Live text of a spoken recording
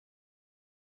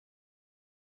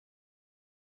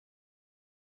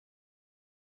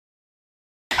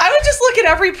just look at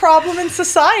every problem in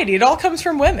society. It all comes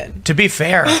from women. To be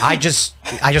fair, I just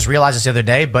realized this the other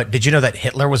day, but did you know that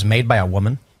Hitler was made by a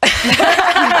woman?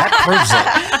 That proves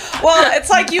it. Well, it's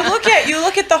like you look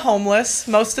at the homeless.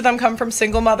 Most of them come from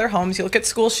single mother homes. You look at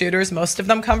school shooters. Most of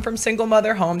them come from single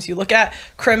mother homes. You look at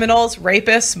criminals,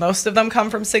 rapists. Most of them come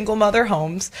from single mother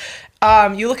homes.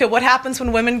 You look at what happens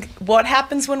when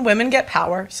women get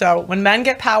power. So when men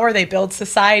get power, they build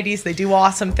societies. They do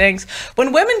awesome things.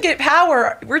 When women get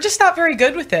power, we're just not very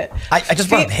good with it. I just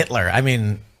brought up Hitler. I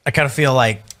mean, I kind of feel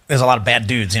like there's a lot of bad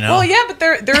dudes, you know? Well, yeah,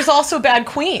 but there's also bad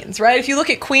queens, right? If you look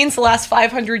at queens the last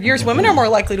 500 years, women are more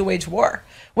likely to wage war.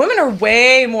 Women are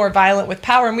way more violent with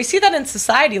power, and we see that in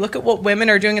society. Look at what women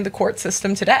are doing in the court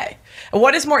system today.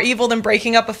 What is more evil than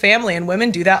breaking up a family? And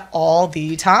women do that all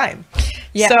the time.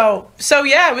 Yeah. So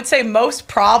yeah, I would say most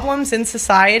problems in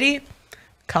society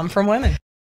come from women.